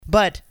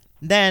But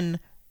then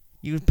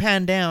you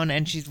pan down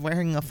and she's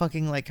wearing a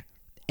fucking like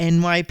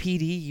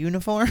NYPD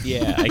uniform.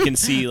 Yeah, I can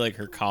see like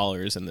her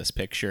collars in this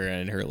picture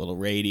and her little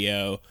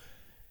radio.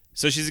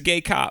 So she's a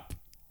gay cop.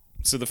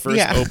 So the first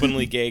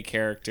openly gay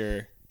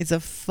character is a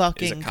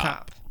fucking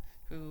cop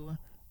who,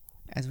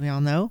 as we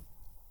all know,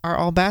 are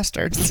all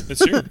bastards.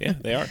 That's true. Yeah,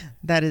 they are.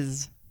 That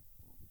is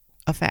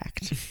a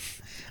fact.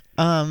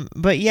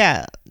 But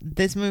yeah,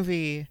 this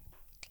movie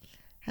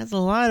has a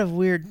lot of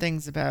weird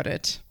things about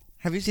it.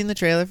 Have you seen the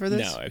trailer for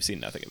this? No, I've seen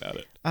nothing about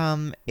it.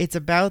 It's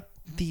about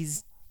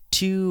these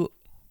two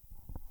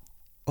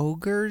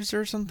ogres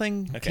or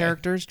something,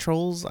 characters,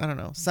 trolls, I don't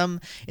know.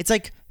 It's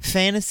like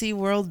fantasy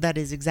world that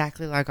is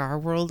exactly like our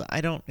world.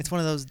 It's one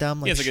of those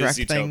dumb like it's like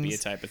Shrek a Zootopia things.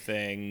 type of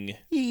thing.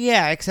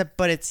 Yeah,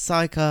 but it's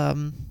like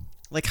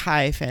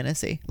high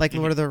fantasy, like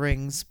Lord of the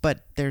Rings,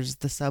 but there's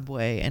the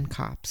subway and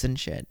cops and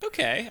shit.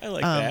 Okay, I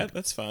like that.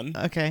 That's fun.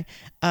 Okay.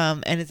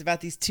 And it's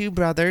about these two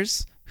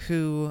brothers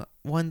who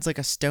one's like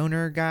a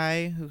stoner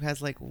guy who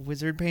has like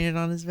wizard painted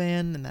on his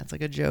van, and that's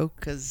like a joke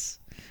because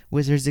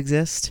wizards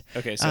exist.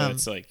 Okay, so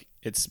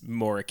it's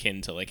more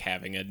akin to like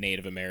having a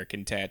Native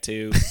American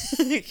tattoo.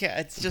 Yeah,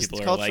 it's just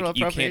People cultural are like,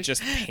 appropriation. you can't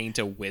just paint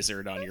a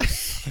wizard on your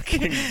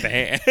fucking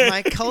van.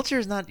 My culture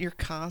is not your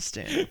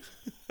costume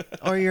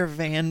or your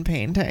van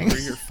painting. Or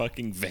your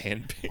fucking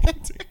van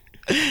painting.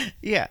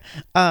 Yeah.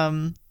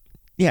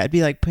 Yeah, it'd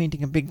be like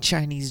painting a big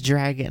Chinese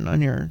dragon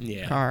on your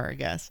car, I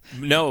guess.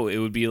 No, it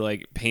would be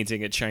like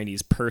painting a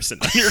Chinese person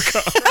on your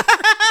car.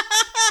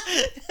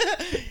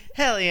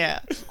 Hell yeah.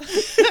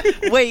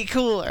 Way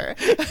cooler.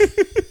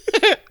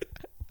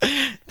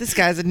 This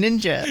guy's a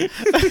ninja.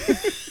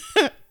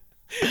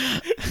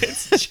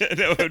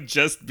 It would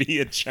just be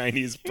a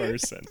Chinese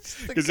person.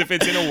 Because if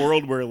it's in a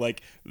world where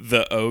like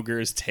the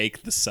ogres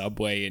take the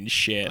subway and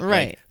shit,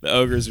 right? Like, the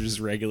ogres are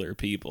just regular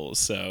people.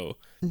 So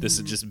this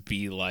would just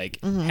be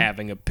like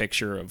having a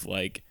picture of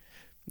like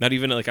not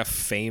even like a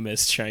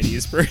famous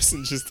Chinese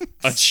person, just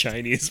a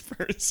Chinese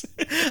person.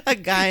 A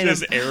guy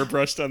just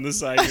airbrushed on the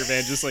side of your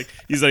van, just like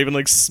he's not even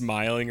like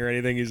smiling or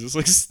anything. He's just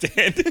like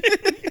standing.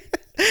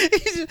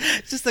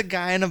 Just a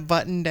guy in a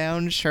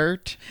button-down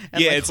shirt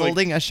and it's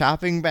holding a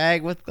shopping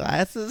bag with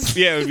glasses.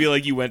 Yeah, it would be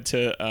like you went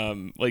to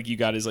like you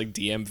got his like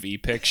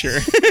DMV picture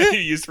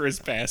he used for his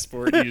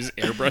passport. And you just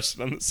airbrushed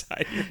it on the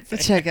side of your van.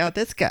 Check out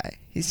this guy.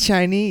 He's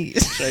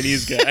Chinese.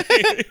 Chinese guy.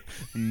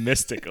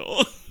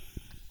 Mystical.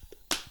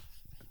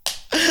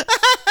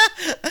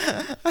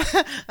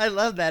 I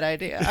love that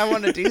idea. I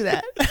want to do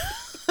that.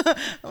 I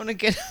want to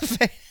get a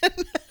fan.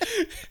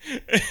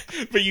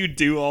 But you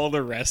do all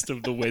the rest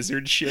of the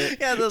wizard shit.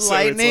 Yeah, the so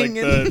lightning.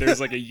 It's like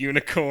there's like a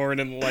unicorn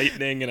and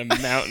lightning and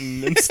a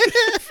mountain and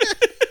stuff. And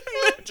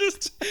then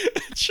just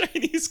a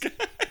Chinese guy.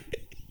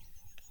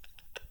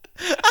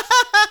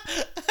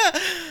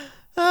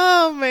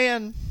 Oh,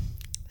 man.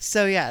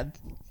 So, yeah.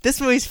 This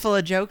movie's full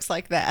of jokes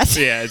like that.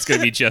 Yeah, it's going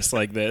to be just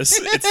like this.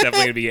 It's definitely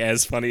going to be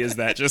as funny as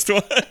that just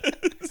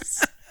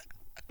was.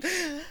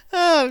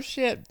 Oh,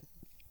 shit.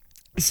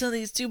 So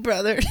these two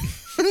brothers